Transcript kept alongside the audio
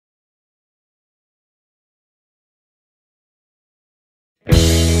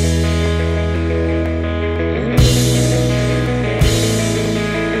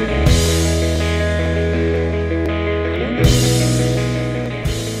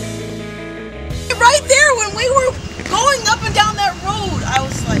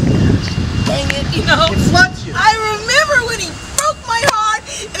You know? It floods you. I remember when he broke my heart,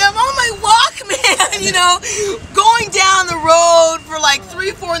 and I'm on my Walkman, you know, going down the road for like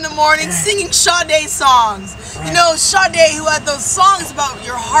 3, 4 in the morning, singing Sade songs. You know, Sade, who had those songs about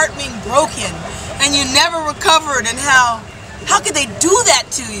your heart being broken, and you never recovered, and how could they do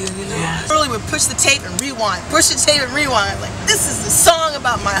that to you? You know? Early would push the tape and rewind, push the tape and rewind. Like, this is the song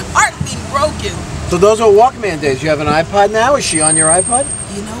about my heart being broken. So those are Walkman days. You have an iPod now? Is she on your iPod?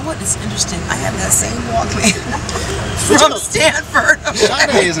 You know what? It's interesting. I have that same Walkman from Stanford.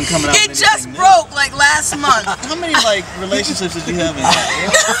 Sade isn't coming out. It just broke like last month. How many like relationships did you have in that?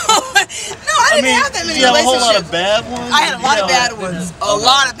 No, I didn't have that many relationships. Did you have a whole lot of bad ones? I had a lot of bad ones. A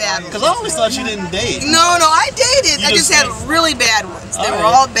lot of bad ones. Because I always thought you didn't date. No, I dated. I just had really bad ones. They were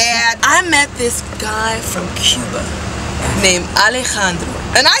all bad. I met this guy from Cuba named Alejandro.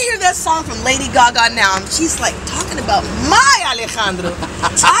 And I hear that song from Lady Gaga now, and she's like talking about my Alejandro.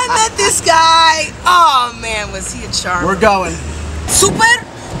 I met this guy. Oh man, was he a charmer. We're going.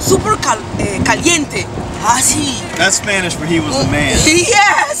 Super caliente. Así. That's Spanish for he was the man.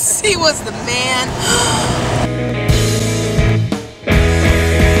 Yes, he was the man.